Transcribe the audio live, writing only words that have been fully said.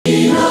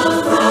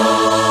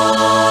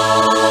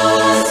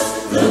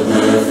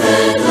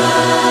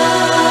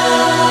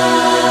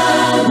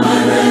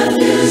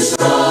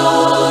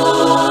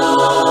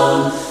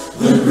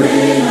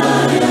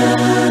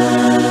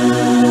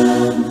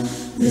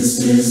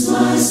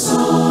my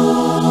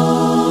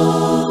song,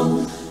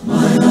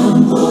 my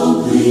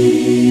humble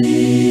plea.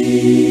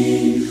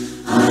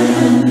 I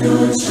am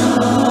your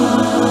child,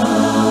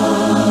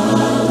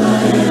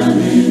 I am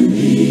in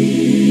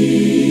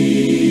need.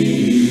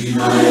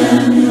 I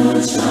am your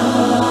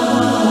child,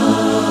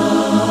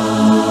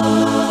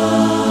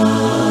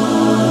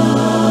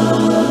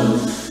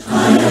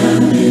 I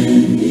am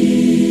in need.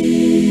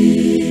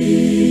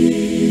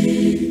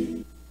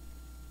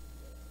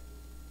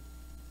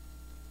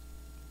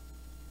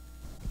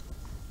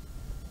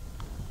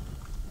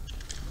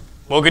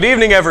 Well, good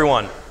evening,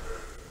 everyone.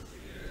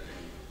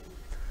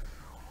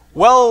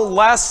 Well,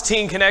 last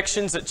Teen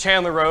Connections at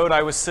Chandler Road,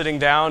 I was sitting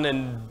down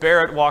and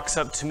Barrett walks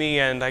up to me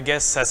and I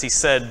guess, as he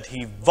said,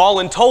 he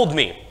voluntold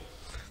me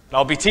that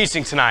I'll be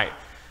teaching tonight.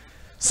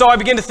 So I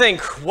began to think,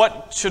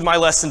 what should my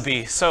lesson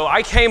be? So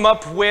I came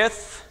up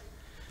with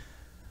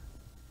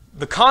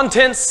the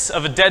contents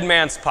of a dead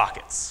man's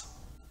pockets.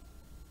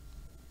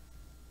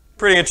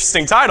 Pretty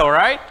interesting title,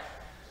 right?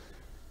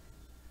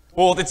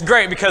 Well, it's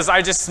great because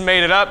I just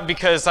made it up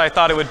because I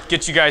thought it would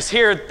get you guys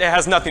here. It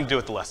has nothing to do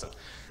with the lesson.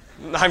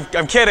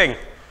 I'm kidding.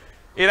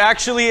 It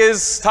actually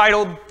is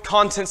titled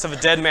Contents of a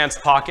Dead Man's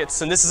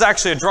Pockets, and this is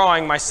actually a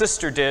drawing my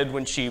sister did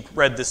when she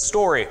read this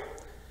story.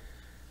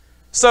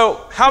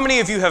 So, how many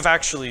of you have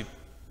actually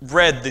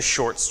read this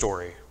short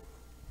story?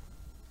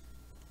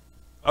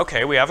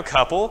 Okay, we have a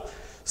couple.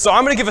 So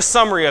I'm going to give a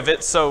summary of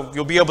it so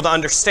you'll be able to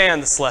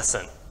understand this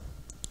lesson.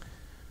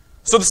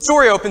 So the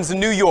story opens in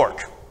New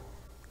York,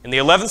 in the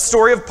 11th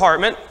story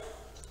apartment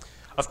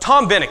of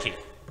Tom Beneke.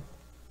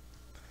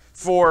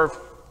 For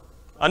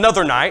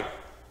another night,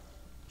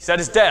 he's at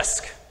his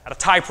desk at a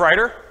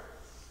typewriter,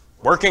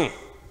 working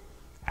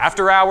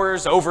after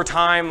hours,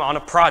 overtime on a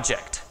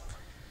project.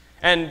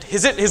 And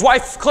his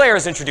wife, Claire,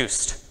 is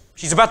introduced.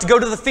 She's about to go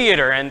to the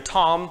theater, and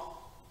Tom,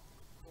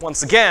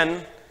 once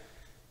again,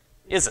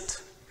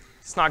 isn't.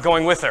 He's not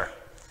going with her.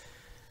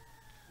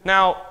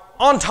 Now,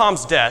 on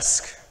Tom's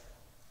desk,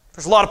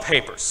 there's a lot of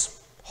papers,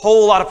 a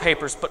whole lot of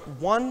papers, but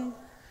one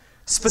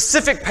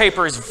specific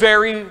paper is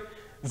very,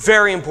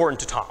 very important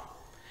to Tom.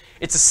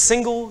 It's a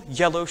single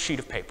yellow sheet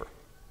of paper.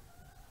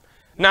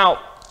 Now,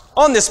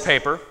 on this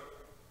paper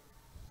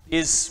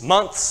is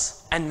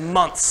months and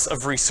months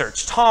of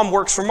research. Tom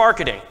works for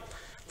marketing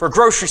for a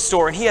grocery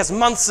store, and he has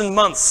months and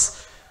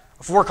months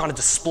of work on a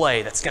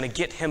display that's going to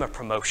get him a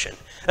promotion.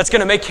 That's going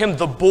to make him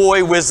the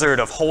boy wizard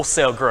of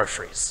wholesale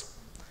groceries.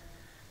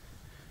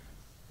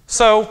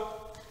 So,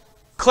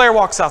 Claire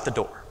walks out the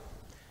door.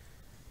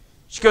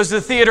 She goes to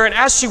the theater, and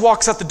as she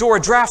walks out the door,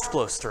 a draft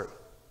blows through,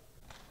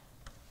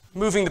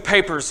 moving the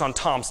papers on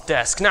Tom's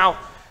desk. Now,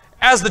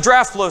 as the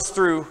draft blows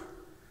through,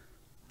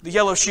 the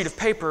yellow sheet of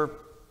paper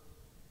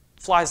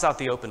flies out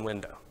the open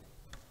window.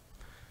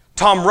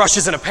 Tom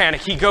rushes in a panic.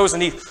 He goes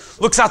and he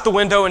looks out the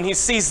window and he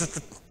sees that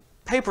the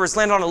paper has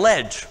landed on a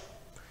ledge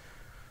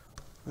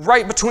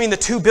right between the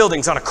two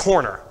buildings on a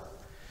corner.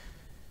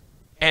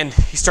 And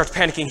he starts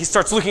panicking. He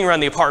starts looking around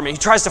the apartment.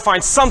 He tries to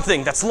find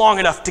something that's long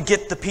enough to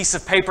get the piece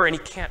of paper, and he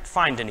can't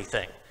find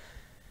anything.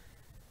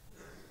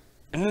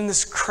 And then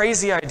this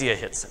crazy idea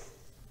hits him.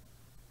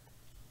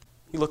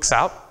 He looks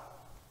out,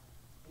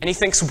 and he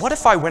thinks, what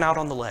if I went out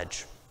on the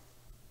ledge?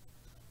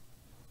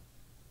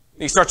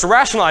 And he starts to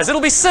rationalize.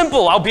 It'll be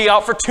simple. I'll be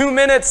out for 2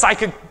 minutes. I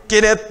could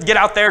get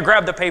out there,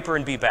 grab the paper,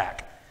 and be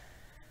back.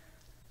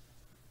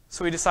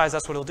 So he decides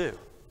that's what he'll do.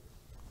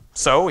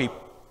 So he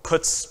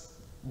puts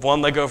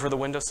one leg over the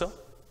windowsill,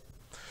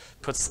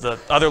 puts the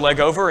other leg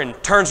over, and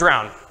turns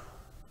around,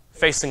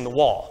 facing the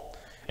wall.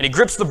 And he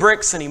grips the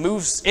bricks, and he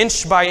moves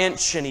inch by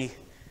inch, and he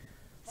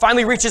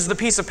finally reaches the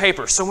piece of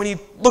paper. So when he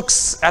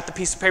looks at the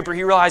piece of paper,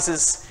 he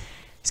realizes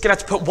he's going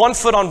to have to put 1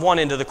 foot on one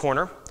end of the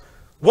corner,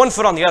 1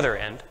 foot on the other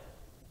end,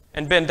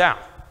 and bend down.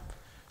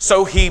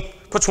 So he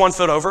puts 1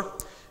 foot over,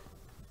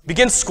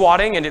 begins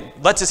squatting, and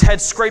it lets his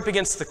head scrape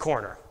against the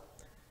corner.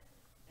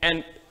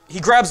 And he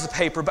grabs the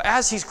paper, but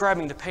as he's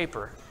grabbing the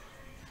paper,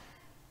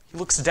 he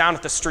looks down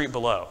at the street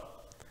below,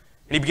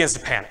 and he begins to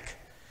panic.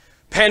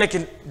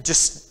 Panic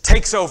just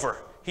takes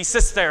over. He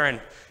sits there, and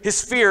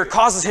his fear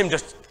causes him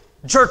to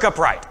jerk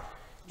upright.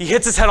 He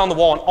hits his head on the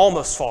wall and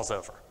almost falls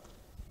over.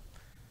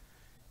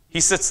 He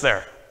sits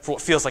there for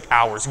what feels like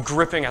hours,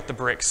 gripping at the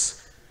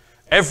bricks,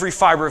 every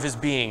fiber of his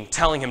being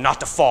telling him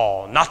not to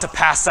fall, not to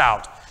pass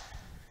out.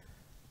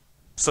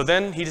 So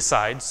then he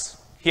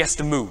decides he has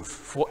to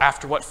move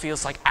after what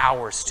feels like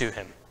hours to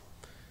him.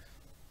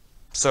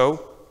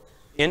 So,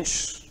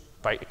 inch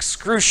by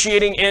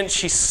excruciating inch,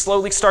 he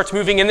slowly starts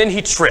moving, and then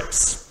he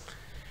trips.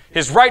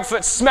 His right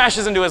foot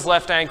smashes into his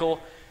left ankle,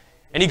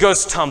 and he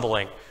goes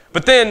tumbling.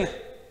 But then,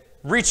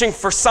 reaching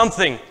for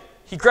something,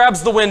 he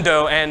grabs the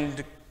window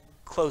and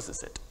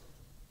closes it.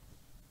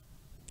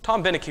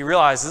 Tom Beneke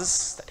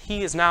realizes that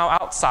he is now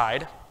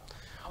outside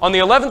on the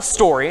 11th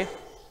story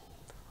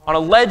on a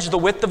ledge the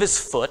width of his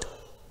foot,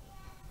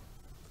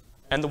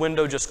 and the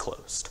window just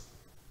closed.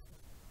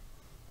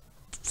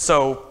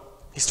 So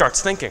he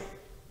starts thinking,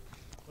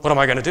 what am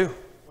I going to do?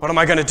 What am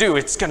I going to do?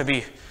 It's going to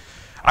be,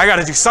 I got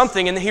to do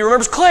something. And then he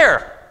remembers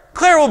Claire.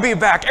 Claire will be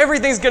back.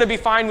 Everything's going to be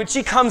fine. When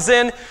she comes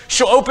in,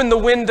 she'll open the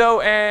window,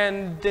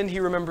 and then he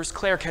remembers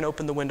Claire can't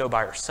open the window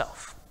by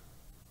herself.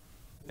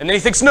 And then he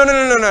thinks, no,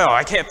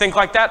 I can't think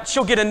like that.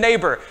 She'll get a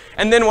neighbor.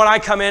 And then when I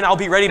come in, I'll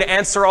be ready to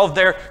answer all of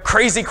their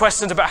crazy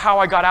questions about how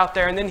I got out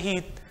there. And then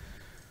he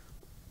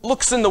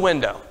looks in the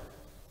window,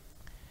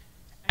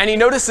 and he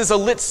notices a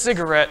lit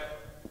cigarette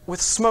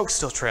with smoke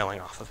still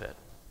trailing off of it.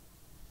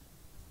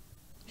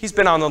 He's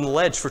been on the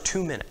ledge for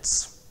 2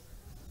 minutes.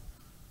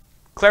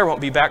 Claire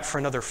won't be back for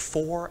another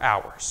 4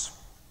 hours.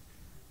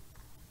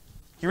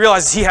 He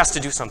realizes he has to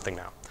do something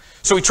now.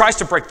 So he tries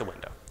to break the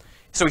window.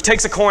 So he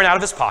takes a coin out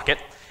of his pocket,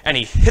 and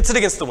he hits it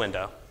against the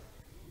window.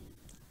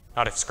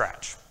 Not a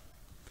scratch.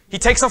 He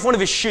takes off one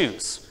of his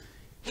shoes,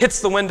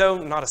 hits the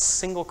window, not a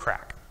single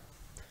crack.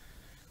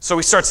 So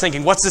he starts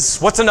thinking,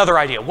 what's another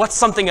idea? What's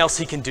something else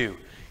he can do?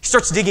 He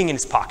starts digging in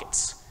his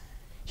pockets.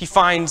 He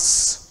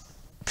finds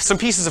some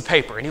pieces of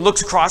paper, and he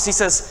looks across, he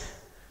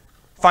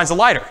finds a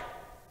lighter.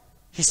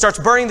 He starts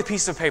burning the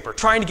piece of paper,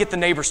 trying to get the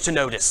neighbors to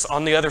notice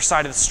on the other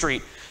side of the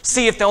street,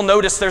 see if they'll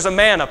notice there's a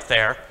man up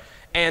there,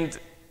 and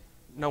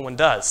no one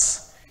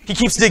does. He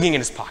keeps digging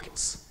in his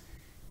pockets.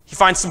 He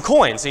finds some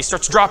coins, and he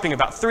starts dropping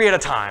about 3 at a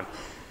time,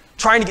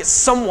 trying to get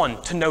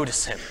someone to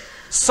notice him,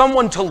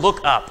 someone to look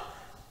up,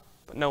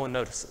 but no one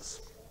notices.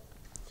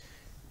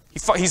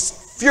 He's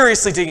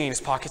furiously digging in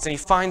his pockets, and he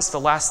finds the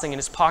last thing in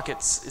his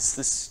pockets is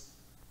this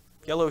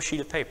yellow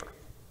sheet of paper.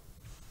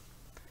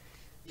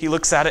 He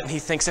looks at it and he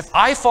thinks, if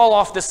I fall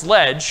off this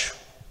ledge,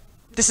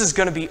 this is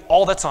going to be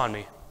all that's on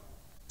me.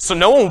 So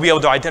no one will be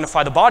able to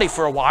identify the body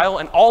for a while,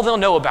 and all they'll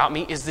know about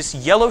me is this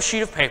yellow sheet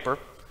of paper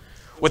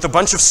with a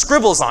bunch of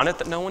scribbles on it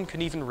that no one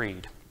can even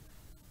read.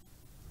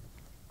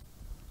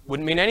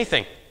 Wouldn't mean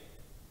anything.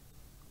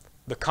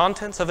 The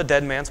contents of a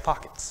dead man's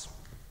pockets.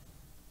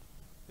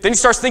 Then he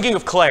starts thinking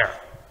of Claire,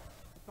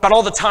 about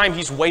all the time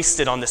he's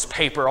wasted on this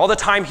paper, all the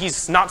time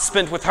he's not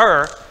spent with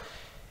her,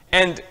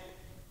 and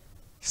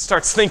he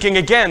starts thinking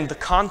again, the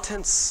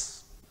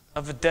contents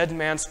of a dead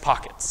man's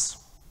pockets.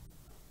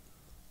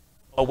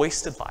 A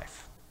wasted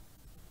life.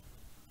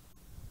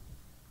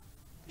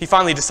 He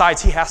finally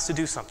decides he has to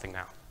do something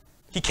now.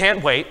 He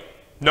can't wait.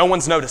 No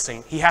one's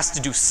noticing. He has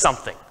to do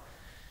something.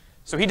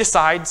 So he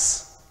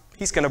decides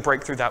he's going to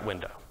break through that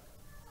window.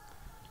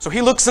 So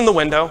he looks in the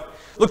window,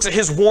 looks at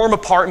his warm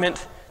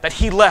apartment that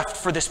he left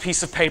for this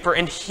piece of paper,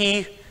 and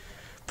he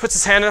puts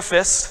his hand in a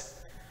fist,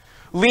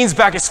 leans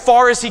back as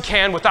far as he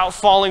can without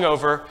falling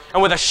over,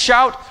 and with a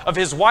shout of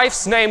his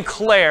wife's name,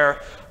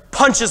 Claire,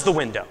 punches the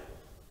window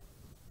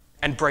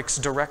and breaks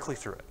directly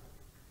through it.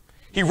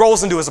 He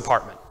rolls into his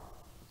apartment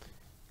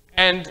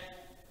and,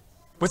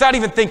 without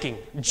even thinking,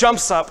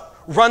 jumps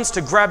up, runs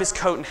to grab his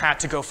coat and hat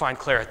to go find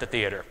Claire at the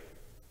theater.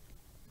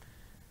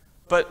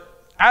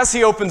 But as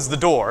he opens the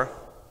door,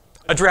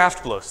 a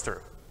draft blows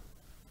through,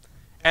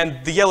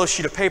 and the yellow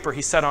sheet of paper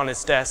he set on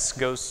his desk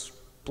goes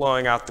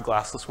blowing out the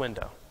glassless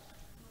window.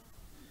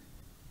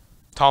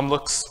 Tom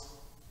looks,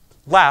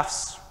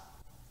 laughs,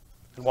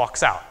 and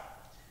walks out.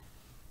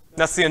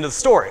 That's the end of the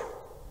story.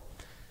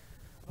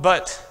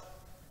 But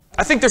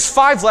I think there's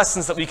 5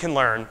 lessons that we can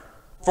learn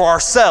for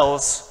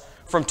ourselves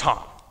from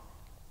Tom.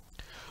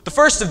 The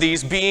first of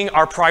these being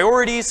our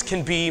priorities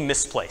can be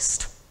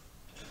misplaced.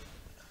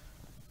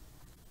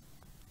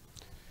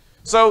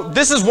 So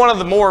this is one of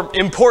the more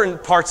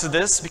important parts of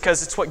this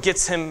because it's what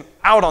gets him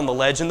out on the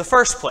ledge in the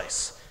first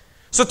place.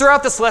 So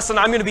throughout this lesson,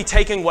 I'm going to be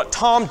taking what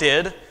Tom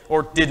did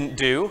or didn't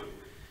do,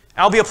 and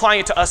I'll be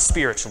applying it to us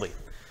spiritually.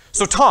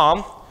 So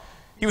Tom,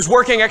 he was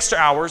working extra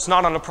hours,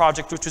 not on a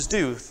project which was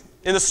due.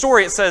 In the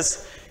story, it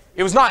says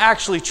it was not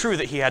actually true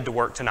that he had to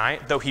work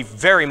tonight, though he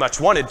very much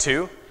wanted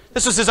to.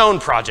 This was his own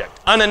project,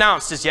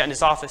 unannounced as yet in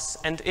his office,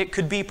 and it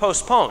could be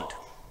postponed.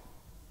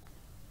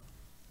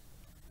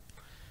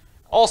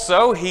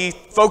 Also, he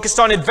focused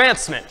on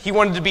advancement. He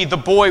wanted to be the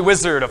boy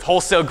wizard of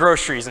wholesale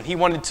groceries, and he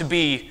wanted to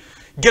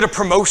get a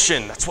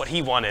promotion. That's what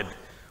he wanted,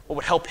 what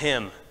would help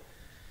him.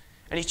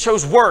 And he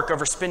chose work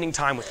over spending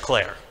time with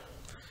Claire.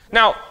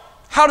 Now,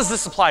 how does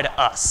this apply to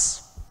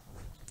us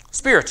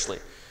spiritually?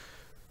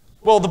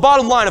 Well, the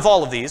bottom line of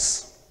all of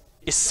these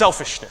is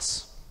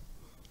selfishness.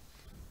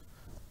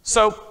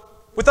 So,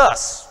 with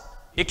us,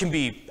 it can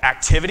be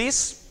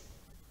activities,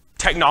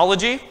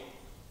 technology,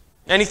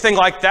 anything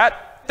like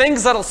that,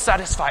 things that'll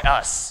satisfy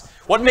us.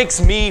 What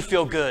makes me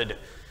feel good?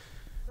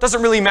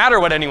 Doesn't really matter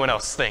what anyone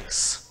else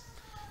thinks.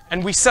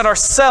 And we set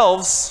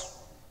ourselves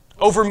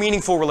over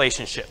meaningful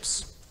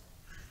relationships.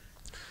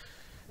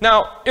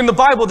 Now, in the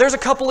Bible, there's a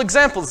couple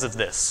examples of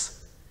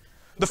this.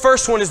 The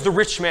first one is the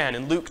rich man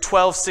in Luke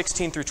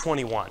 12:16 through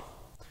 21.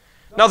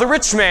 Now, the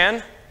rich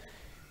man,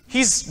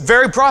 he's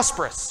very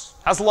prosperous,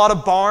 has a lot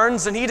of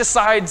barns, and he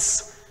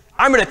decides,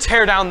 I'm going to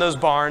tear down those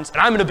barns,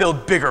 and I'm going to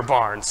build bigger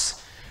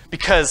barns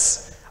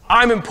because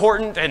I'm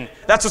important, and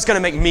that's what's going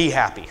to make me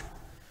happy.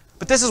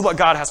 But this is what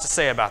God has to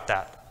say about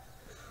that.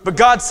 But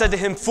God said to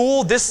him,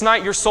 "Fool, this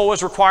night your soul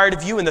is required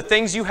of you, and the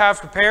things you have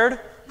prepared,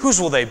 whose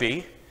will they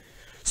be?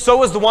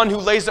 So is the one who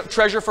lays up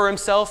treasure for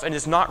himself and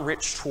is not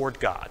rich toward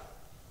God."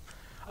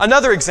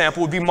 Another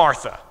example would be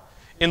Martha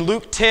in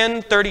Luke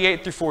 10,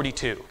 38 through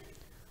 42.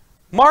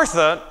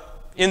 Martha,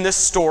 in this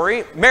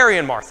story, Mary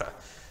and Martha,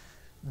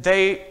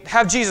 they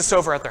have Jesus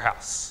over at their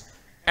house.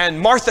 And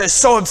Martha is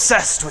so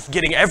obsessed with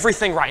getting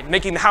everything right,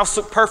 making the house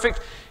look perfect,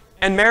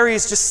 and Mary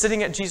is just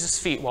sitting at Jesus'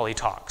 feet while he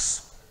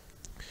talks.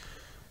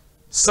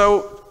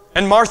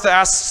 And Martha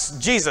asks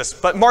Jesus,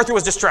 but Martha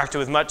was distracted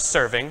with much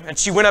serving, and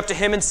she went up to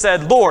him and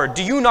said, "Lord,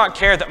 do you not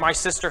care that my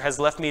sister has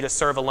left me to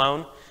serve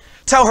alone?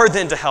 Tell her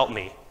then to help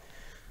me."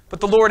 But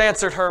the Lord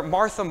answered her,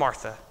 "Martha,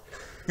 Martha,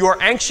 you are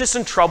anxious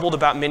and troubled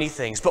about many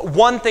things, but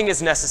one thing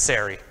is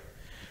necessary.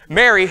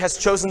 Mary has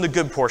chosen the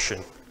good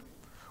portion,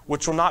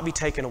 which will not be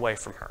taken away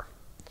from her."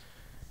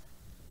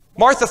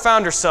 Martha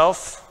found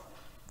herself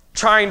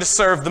trying to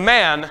serve the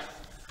man,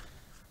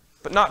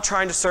 but not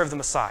trying to serve the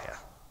Messiah.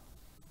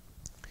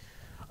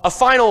 A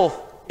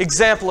final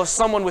example of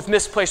someone with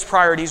misplaced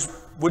priorities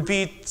would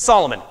be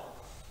Solomon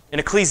in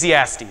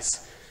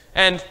Ecclesiastes.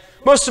 And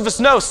most of us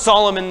know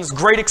Solomon's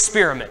great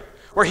experiment,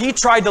 where he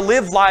tried to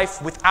live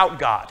life without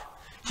God.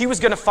 He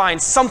was going to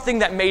find something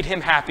that made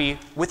him happy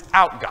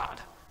without God.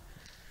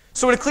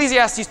 So in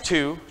Ecclesiastes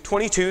 2,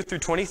 22 through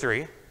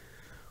 23,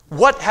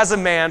 what has a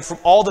man from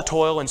all the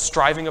toil and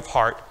striving of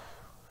heart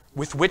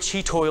with which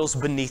he toils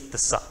beneath the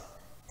sun?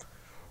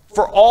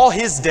 For all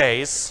his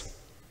days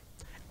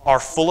are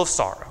full of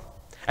sorrow,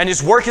 and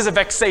his work is a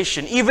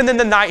vexation. Even in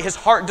the night his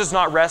heart does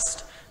not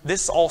rest.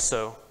 This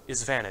also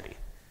is vanity.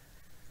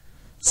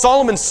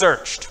 Solomon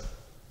searched.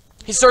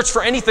 He searched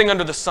for anything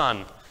under the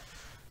sun.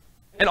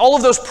 And all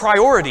of those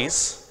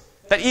priorities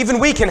that even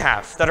we can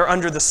have that are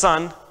under the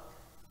sun,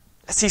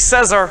 as he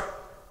says, are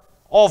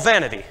all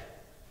vanity.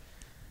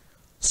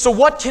 So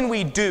what can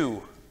we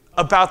do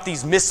about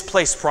these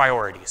misplaced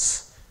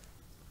priorities?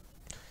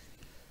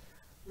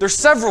 There's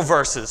several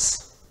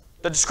verses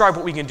that describe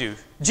what we can do.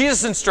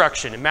 Jesus'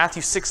 instruction in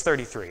Matthew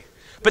 6:33.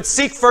 But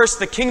seek first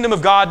the kingdom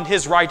of God and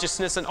his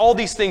righteousness, and all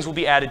these things will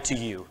be added to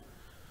you.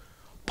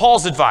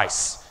 Paul's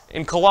advice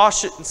in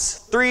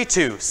Colossians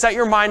 3:2. Set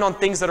your mind on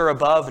things that are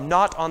above,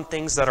 not on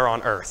things that are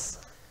on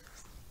earth.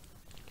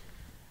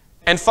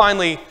 And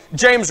finally,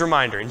 James'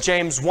 reminder in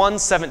James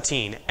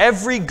 1:17.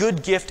 Every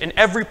good gift and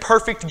every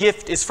perfect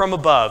gift is from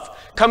above,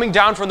 coming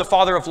down from the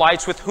Father of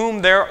lights, with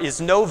whom there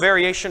is no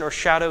variation or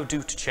shadow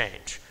due to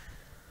change.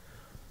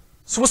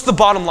 So what's the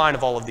bottom line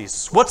of all of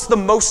these? What's the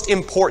most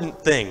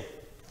important thing?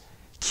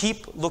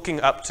 Keep looking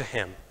up to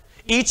him.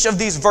 Each of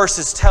these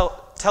verses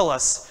tell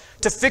us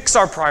to fix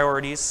our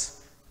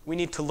priorities, we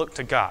need to look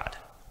to God.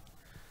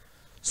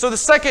 So the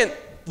second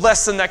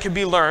lesson that can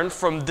be learned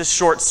from this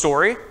short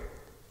story,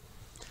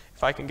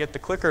 if I can get the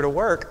clicker to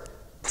work,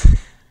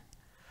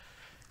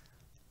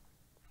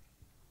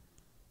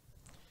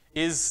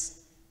 is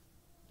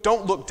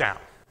don't look down.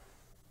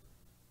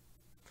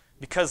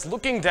 Because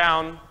looking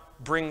down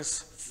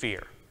brings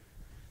fear.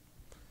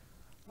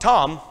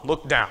 Tom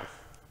looked down,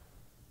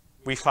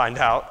 we find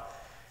out.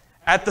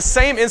 At the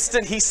same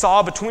instant he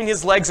saw between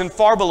his legs and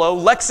far below,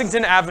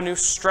 Lexington Avenue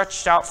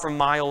stretched out for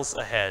miles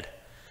ahead.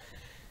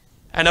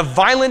 And a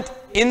violent,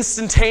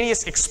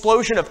 instantaneous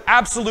explosion of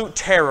absolute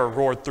terror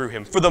roared through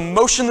him. For the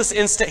motionless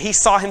instant, he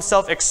saw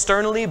himself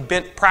externally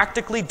bent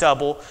practically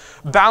double,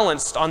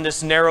 balanced on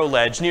this narrow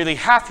ledge, nearly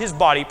half his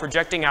body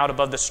projecting out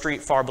above the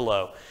street far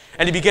below.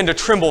 And he began to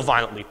tremble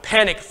violently,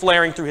 panic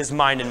flaring through his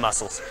mind and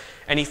muscles,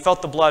 and he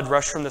felt the blood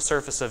rush from the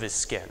surface of his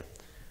skin.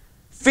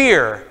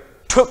 Fear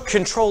took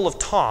control of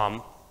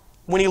Tom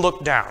when he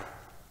looked down.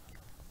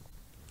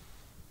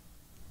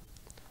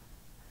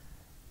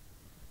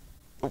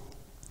 Oh,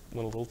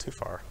 went a little too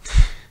far.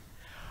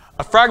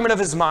 A fragment of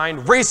his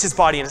mind raised his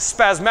body in a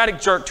spasmodic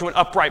jerk to an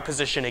upright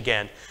position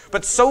again,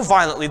 but so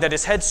violently that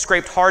his head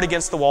scraped hard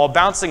against the wall,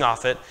 bouncing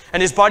off it,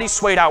 and his body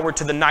swayed outward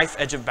to the knife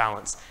edge of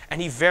balance,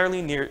 and he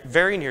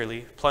very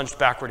nearly plunged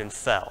backward and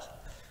fell.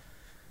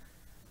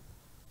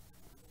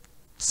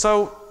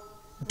 So,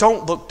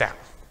 don't look down.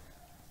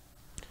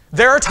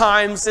 There are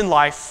times in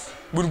life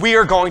when we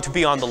are going to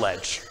be on the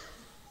ledge.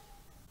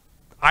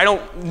 I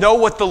don't know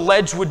what the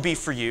ledge would be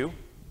for you.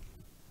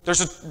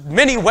 There's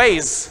many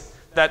ways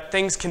that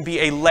things can be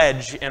a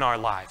ledge in our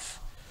life.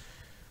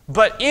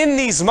 But in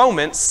these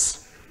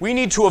moments, we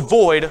need to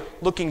avoid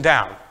looking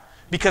down,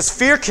 because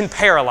fear can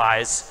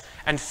paralyze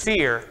and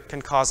fear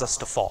can cause us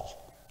to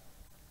fall.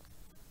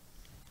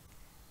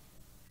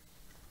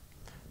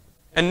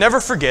 And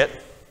never forget,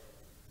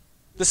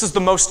 this is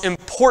the most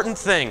important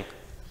thing,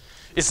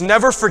 is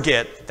never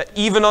forget that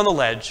even on the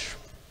ledge,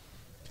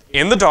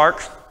 in the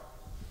dark,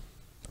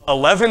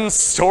 11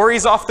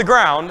 stories off the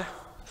ground,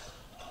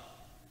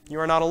 you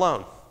are not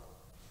alone.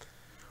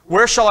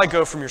 Where shall I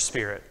go from your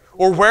spirit?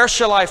 Or where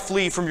shall I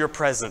flee from your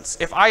presence?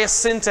 If I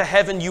ascend to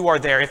heaven, you are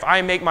there. If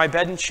I make my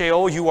bed in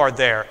Sheol, you are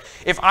there.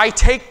 If I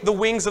take the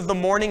wings of the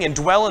morning and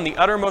dwell in the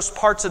uttermost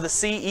parts of the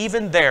sea,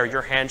 even there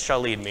your hand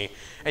shall lead me,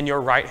 and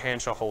your right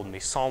hand shall hold me.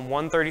 Psalm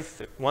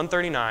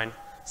 139,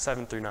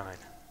 7 through 9.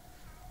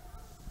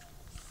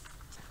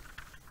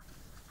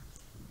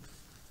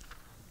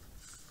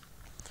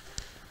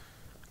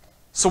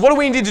 So what do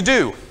we need to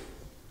do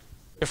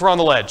if we're on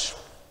the ledge?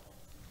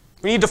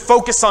 We need to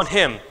focus on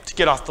him to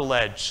get off the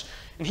ledge.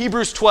 In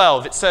Hebrews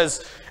 12, it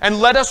says, "And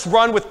let us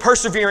run with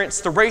perseverance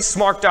the race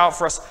marked out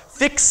for us,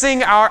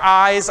 fixing our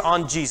eyes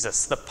on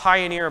Jesus, the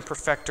pioneer and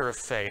perfecter of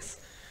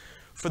faith.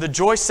 For the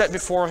joy set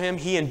before him,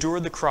 he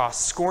endured the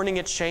cross, scorning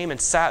its shame,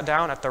 and sat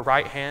down at the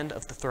right hand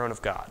of the throne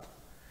of God."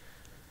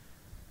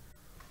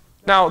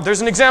 Now,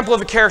 there's an example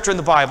of a character in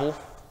the Bible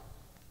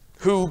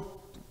who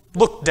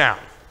looked down.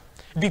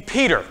 It'd be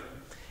Peter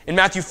in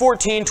Matthew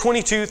 14,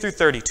 22 through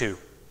 32.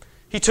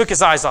 He took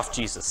his eyes off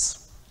Jesus.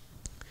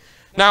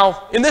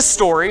 Now, in this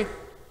story,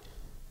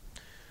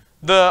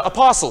 the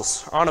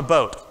apostles are on a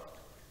boat.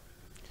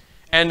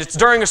 And it's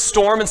during a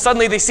storm, and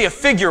suddenly they see a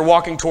figure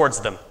walking towards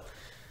them.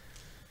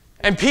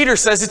 And Peter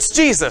says, "It's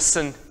Jesus."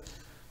 And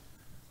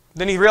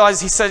then he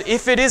realizes, he said,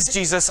 "If it is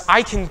Jesus,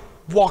 I can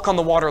walk on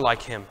the water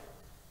like him."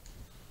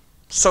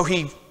 So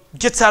he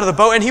gets out of the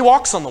boat and he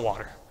walks on the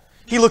water.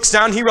 He looks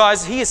down, he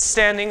realizes he is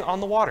standing on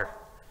the water.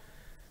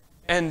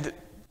 And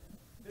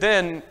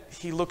then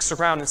he looks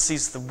around and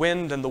sees the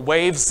wind and the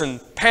waves and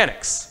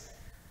panics.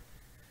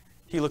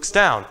 He looks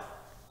down.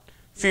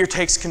 Fear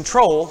takes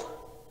control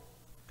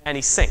and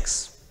he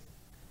sinks.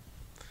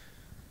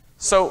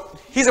 So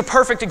he's a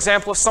perfect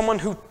example of someone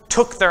who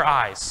took their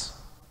eyes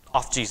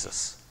off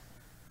Jesus.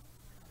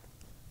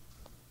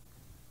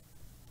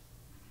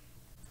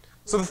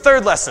 So the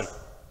third lesson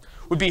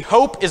would be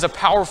hope is a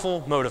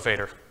powerful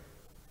motivator.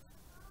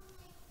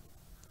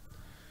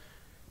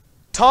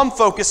 Tom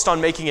focused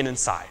on making it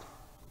inside.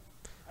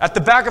 At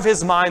the back of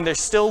his mind, there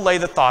still lay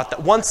the thought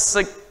that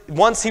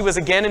once he was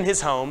again in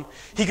his home,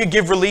 he could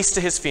give release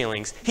to his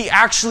feelings. He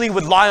actually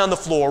would lie on the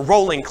floor,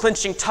 rolling,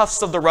 clenching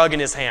tufts of the rug in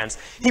his hands.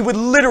 He would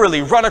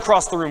literally run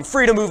across the room,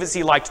 free to move as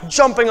he liked,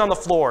 jumping on the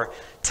floor,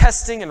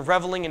 testing and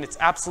reveling in its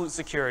absolute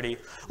security,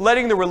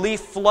 letting the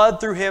relief flood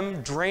through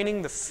him,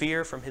 draining the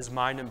fear from his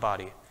mind and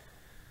body.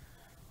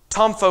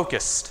 Tom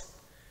focused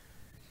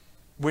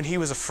when he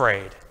was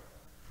afraid.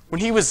 When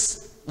he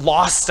was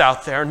lost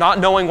out there, not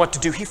knowing what to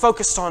do, he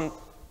focused on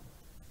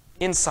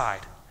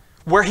inside,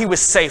 where he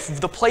was safe,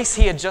 the place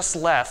he had just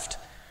left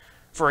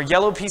for a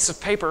yellow piece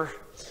of paper.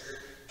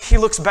 He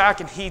looks back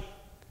and he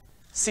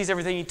sees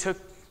everything he took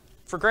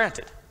for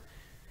granted.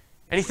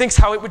 And he thinks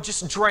how it would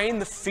just drain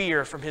the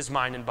fear from his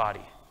mind and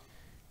body.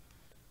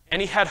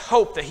 And he had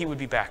hope that he would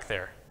be back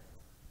there.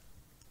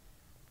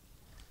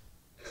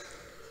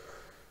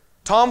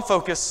 Tom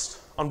focused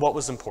on what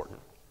was important.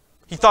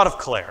 He thought of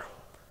Claire,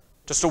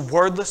 just a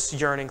wordless,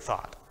 yearning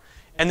thought,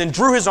 and then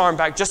drew his arm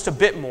back just a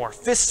bit more,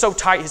 fist so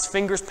tight his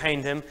fingers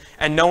pained him,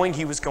 and knowing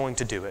he was going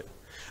to do it.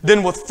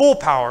 Then with full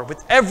power,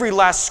 with every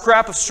last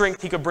scrap of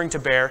strength he could bring to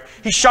bear,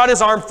 he shot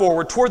his arm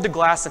forward toward the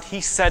glass and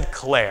he said,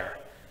 "Claire."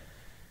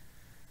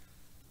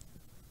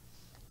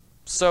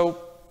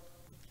 So,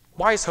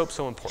 why is hope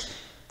so important?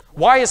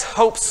 Why is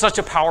hope such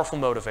a powerful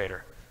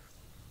motivator?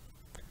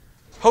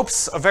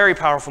 Hope's a very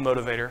powerful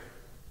motivator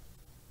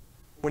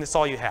when it's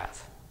all you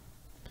have.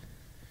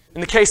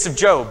 In the case of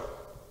Job,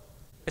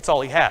 it's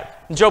all he had.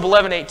 In Job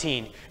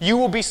 11:18, "You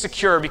will be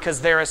secure because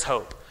there is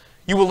hope.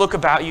 You will look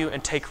about you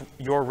and take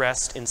your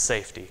rest in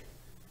safety."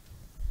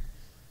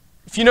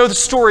 If you know the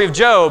story of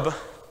Job,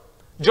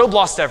 Job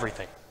lost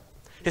everything.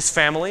 His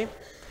family,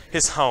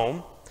 his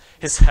home,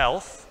 his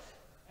health,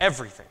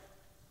 everything.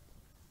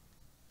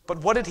 But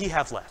what did he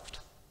have left?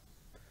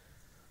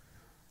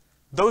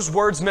 Those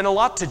words meant a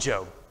lot to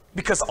Job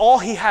because all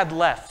he had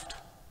left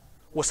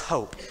was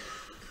hope.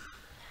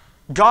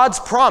 God's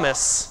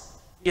promise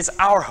is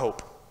our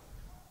hope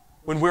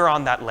when we're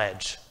on that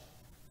ledge.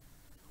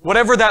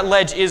 Whatever that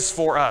ledge is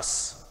for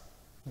us,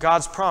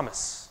 God's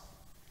promise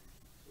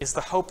is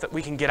the hope that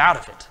we can get out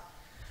of it.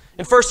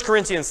 In 1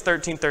 Corinthians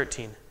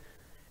 13:13,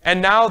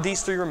 "And now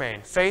these three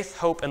remain, faith,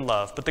 hope, and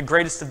love, but the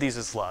greatest of these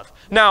is love."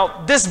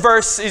 Now, this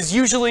verse is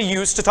usually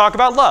used to talk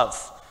about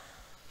love.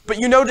 But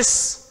you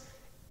notice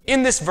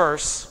in this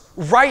verse,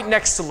 right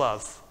next to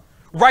love,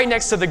 right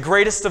next to the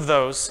greatest of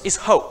those, is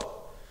hope.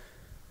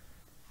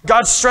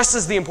 God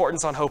stresses the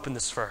importance on hope in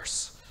this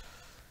verse.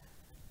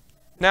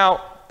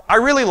 Now, I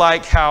really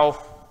like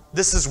how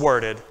this is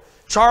worded.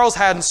 Charles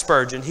Haddon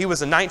Spurgeon, he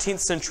was a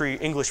 19th century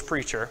English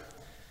preacher.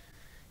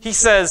 He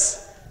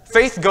says,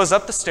 "Faith goes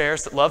up the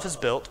stairs that love has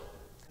built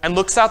and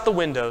looks out the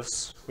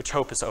windows which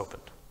hope has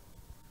opened."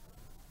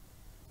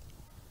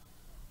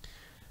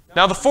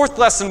 Now, the fourth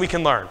lesson we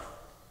can learn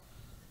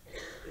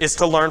is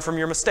to learn from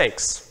your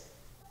mistakes,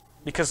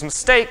 because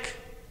mistake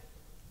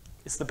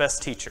is the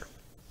best teacher.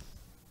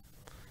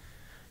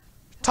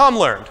 Tom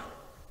learned.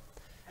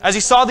 As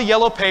he saw the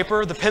yellow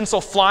paper, the pencil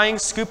flying,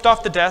 scooped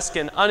off the desk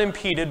and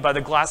unimpeded by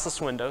the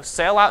glassless window,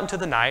 sail out into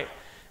the night,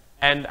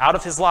 and out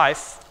of his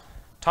life,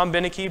 Tom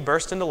Beneke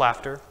burst into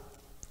laughter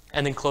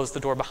and then closed the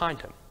door behind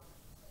him.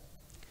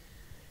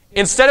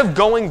 Instead of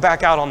going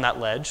back out on that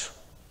ledge,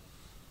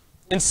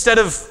 instead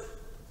of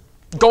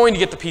going to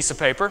get the piece of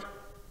paper,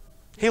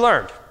 he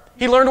learned.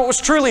 He learned what was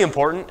truly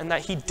important and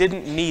that he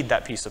didn't need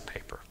that piece of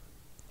paper.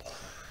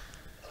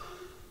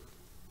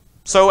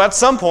 So at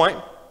some point,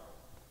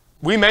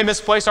 we may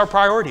misplace our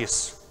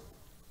priorities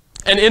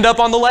and end up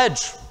on the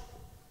ledge.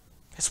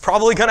 It's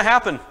probably going to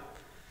happen.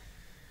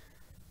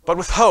 But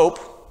with hope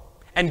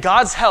and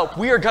God's help,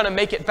 we are going to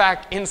make it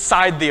back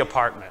inside the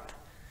apartment.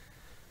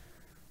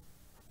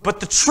 But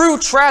the true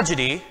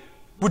tragedy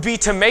would be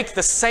to make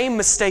the same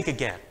mistake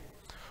again.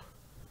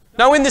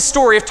 Now in this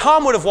story, if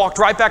Tom would have walked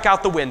right back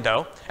out the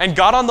window and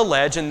got on the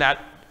ledge in that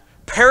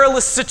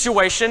perilous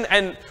situation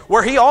and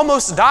where he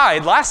almost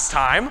died last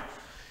time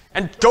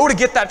and go to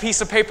get that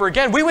piece of paper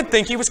again, we would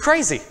think he was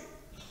crazy.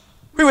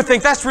 We would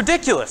think that's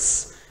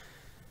ridiculous.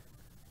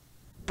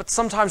 But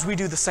sometimes we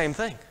do the same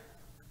thing.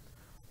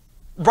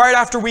 Right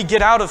after we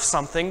get out of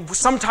something,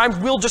 sometimes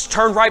we'll just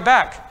turn right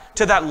back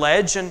to that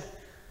ledge and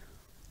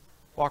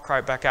walk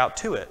right back out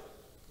to it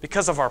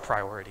because of our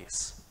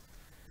priorities.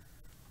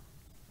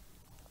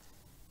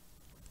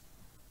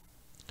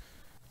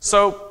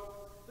 So,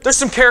 there's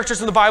some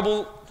characters in the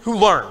Bible who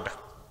learned.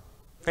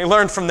 They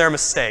learned from their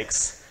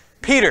mistakes.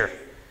 Peter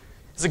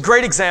is a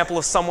great example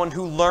of someone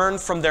who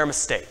learned from their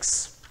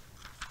mistakes.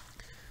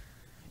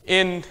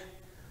 In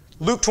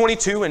Luke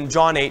 22 and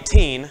John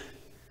 18,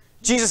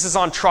 Jesus is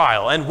on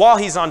trial, and while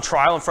he's on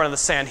trial in front of the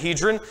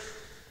Sanhedrin,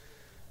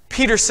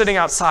 Peter's sitting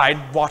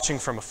outside watching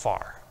from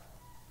afar.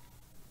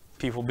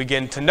 People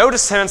begin to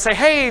notice him and say,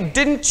 "Hey,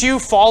 didn't you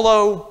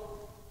follow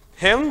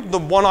him, the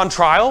one on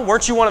trial?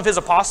 Weren't you one of his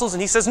apostles?" And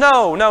he says,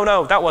 No,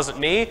 that wasn't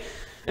me.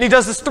 And he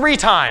does this 3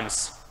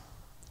 times.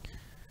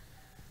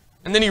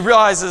 And then he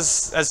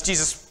realizes, as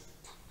Jesus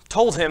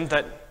told him,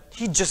 that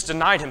he just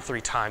denied him 3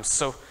 times.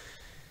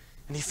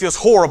 And he feels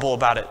horrible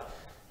about it.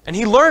 And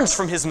he learns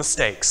from his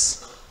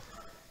mistakes.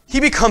 He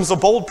becomes a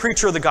bold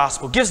preacher of the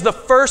gospel, gives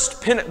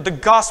the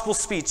gospel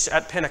speech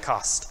at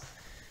Pentecost.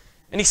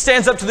 And he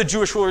stands up to the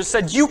Jewish rulers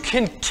and said, "You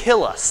can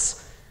kill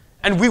us,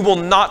 and we will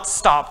not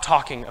stop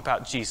talking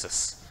about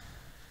Jesus."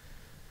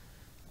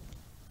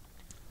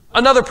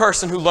 Another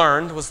person who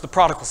learned was the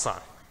prodigal son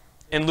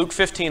in Luke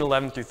 15,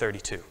 11 through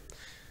 32.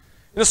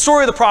 In the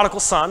story of the prodigal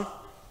son,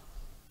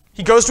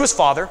 he goes to his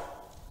father,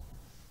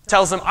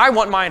 tells him, "I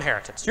want my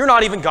inheritance. You're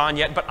not even gone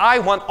yet, but I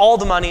want all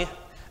the money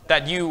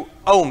that you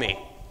owe me."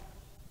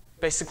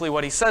 Basically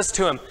what he says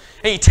to him.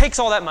 And he takes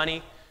all that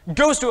money,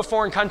 goes to a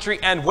foreign country,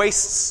 and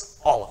wastes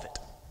all of it.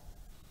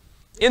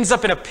 Ends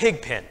up in a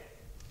pig pen,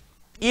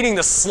 eating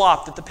the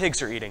slop that the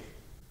pigs are eating.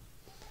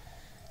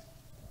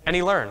 And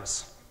he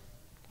learns.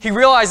 He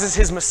realizes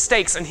his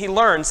mistakes, and he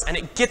learns, and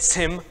it gets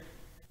him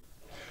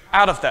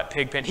out of that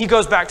pig pen. He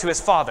goes back to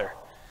his father,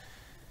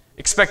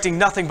 expecting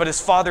nothing, but his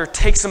father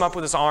takes him up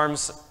with his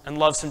arms and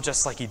loves him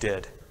just like he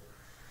did.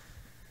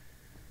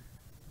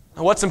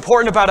 Now, what's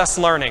important about us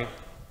learning,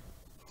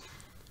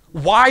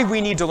 why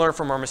we need to learn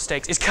from our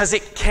mistakes, is because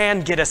it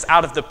can get us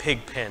out of the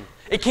pig pen.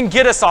 It can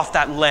get us off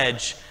that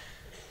ledge.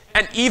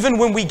 And even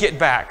when we get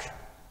back,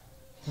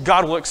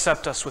 God will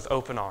accept us with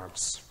open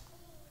arms.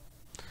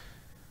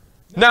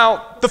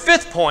 Now, the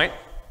 5th point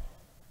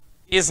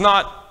is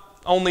not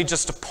only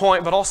just a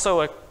point, but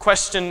also a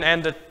question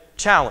and a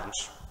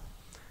challenge.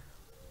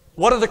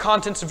 What are the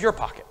contents of your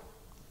pocket?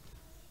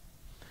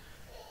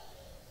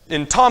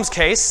 In Tom's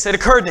case, it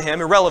occurred to him,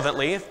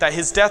 irrelevantly, that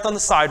his death on the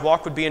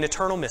sidewalk would be an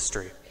eternal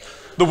mystery.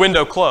 The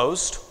window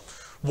closed.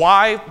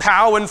 Why,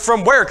 how, and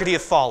from where could he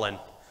have fallen?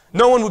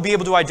 No one would be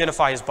able to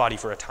identify his body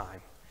for a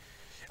time.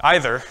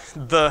 Either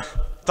the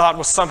thought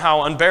was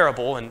somehow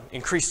unbearable and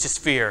increased his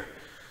fear.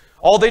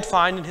 All they'd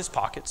find in his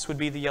pockets would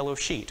be the yellow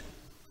sheet.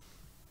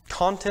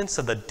 Contents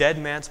of the dead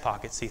man's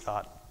pockets, he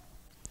thought.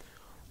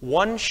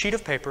 1 sheet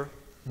of paper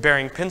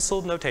bearing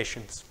penciled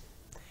notations.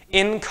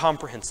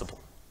 Incomprehensible.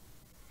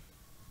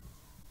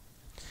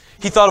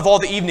 He thought of all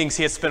the evenings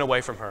he had spent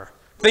away from her,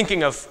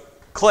 thinking of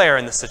Claire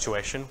in this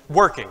situation,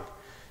 working,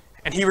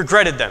 and he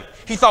regretted them.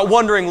 He thought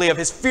wonderingly of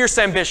his fierce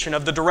ambition,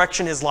 of the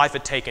direction his life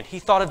had taken. He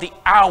thought of the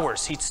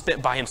hours he'd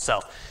spent by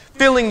himself,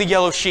 filling the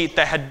yellow sheet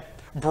that had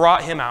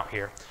brought him out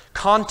here.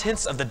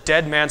 Contents of the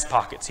dead man's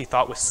pockets, he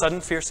thought with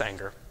sudden fierce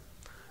anger.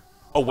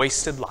 A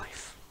wasted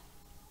life.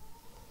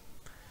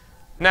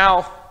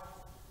 Now,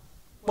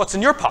 what's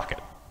in your pocket?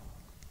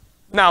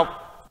 Now,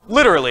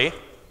 literally,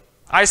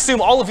 I assume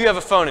all of you have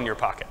a phone in your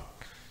pocket.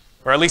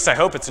 Or at least I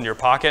hope it's in your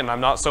pocket, and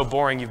I'm not so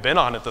boring you've been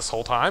on it this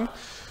whole time.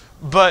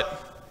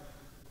 But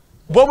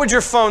what would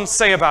your phone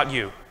say about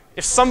you?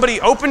 If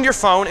somebody opened your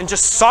phone and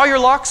just saw your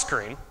lock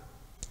screen,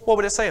 what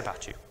would it say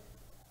about you?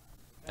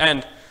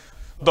 And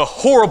the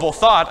horrible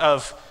thought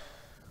of,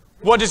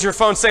 what does your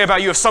phone say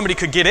about you if somebody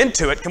could get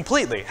into it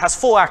completely, has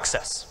full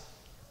access?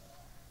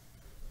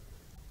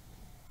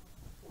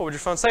 What would your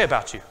phone say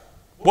about you?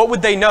 What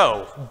would they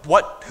know?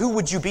 Who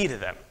would you be to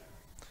them?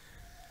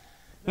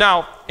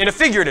 Now, in a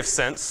figurative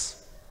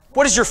sense,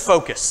 what is your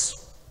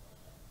focus?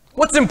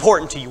 What's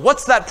important to you?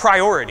 What's that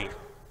priority?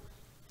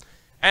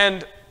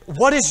 And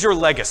what is your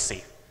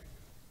legacy?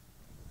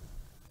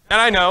 And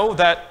I know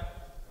that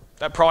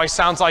probably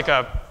sounds like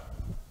a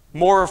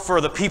more for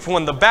the people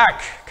in the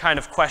back kind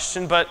of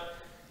question, but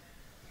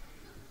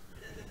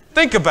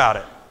think about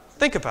it.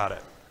 Think about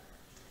it.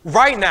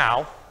 Right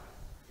now,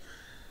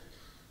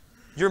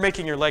 you're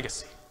making your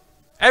legacy.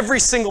 Every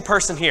single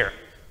person here,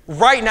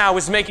 right now,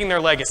 is making their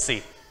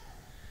legacy.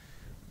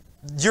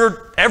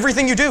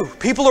 Everything you do,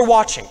 people are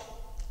watching.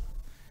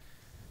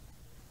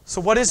 So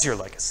what is your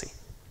legacy?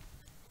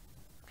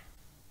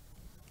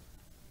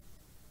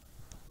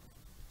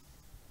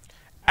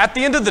 At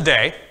the end of the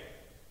day,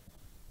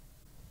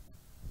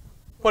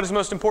 what is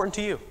most important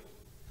to you?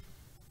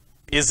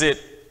 Is it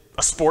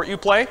a sport you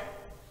play?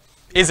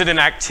 Is it an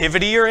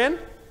activity you're in?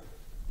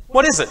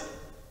 What is it?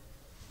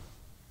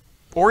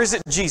 Or is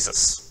it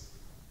Jesus,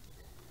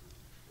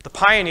 the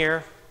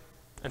pioneer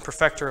and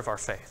perfecter of our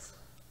faith?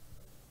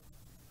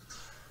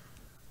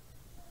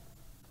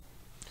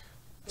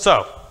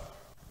 So,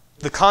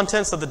 the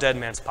contents of the dead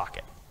man's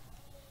pocket.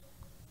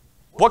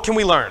 What can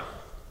we learn?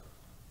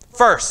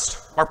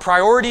 First, our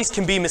priorities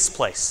can be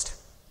misplaced.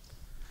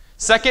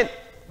 Second,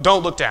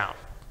 don't look down.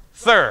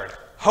 Third,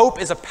 hope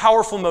is a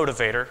powerful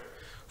motivator.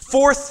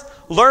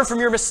 Fourth, learn from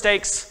your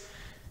mistakes.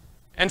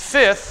 And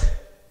fifth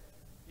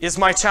is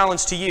my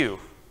challenge to you.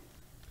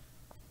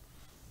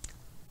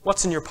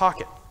 What's in your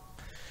pocket?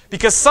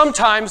 Because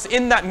sometimes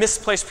in that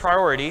misplaced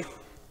priority,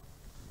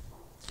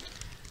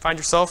 find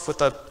yourself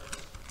with a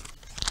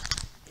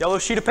yellow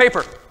sheet of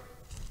paper.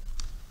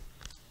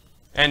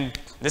 And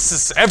this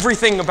is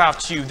everything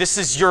about you. This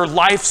is your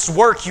life's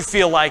work, you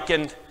feel like.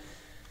 And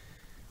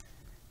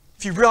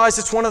if you realize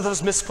it's one of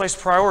those misplaced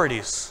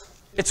priorities,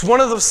 it's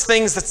one of those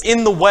things that's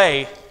in the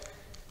way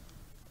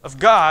of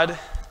God,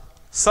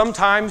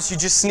 sometimes you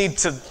just need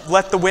to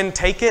let the wind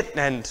take it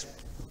and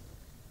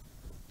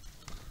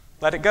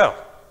let it go.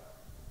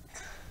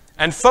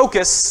 And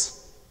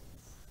focus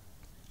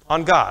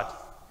on God.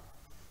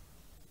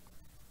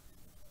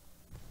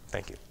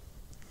 Thank you.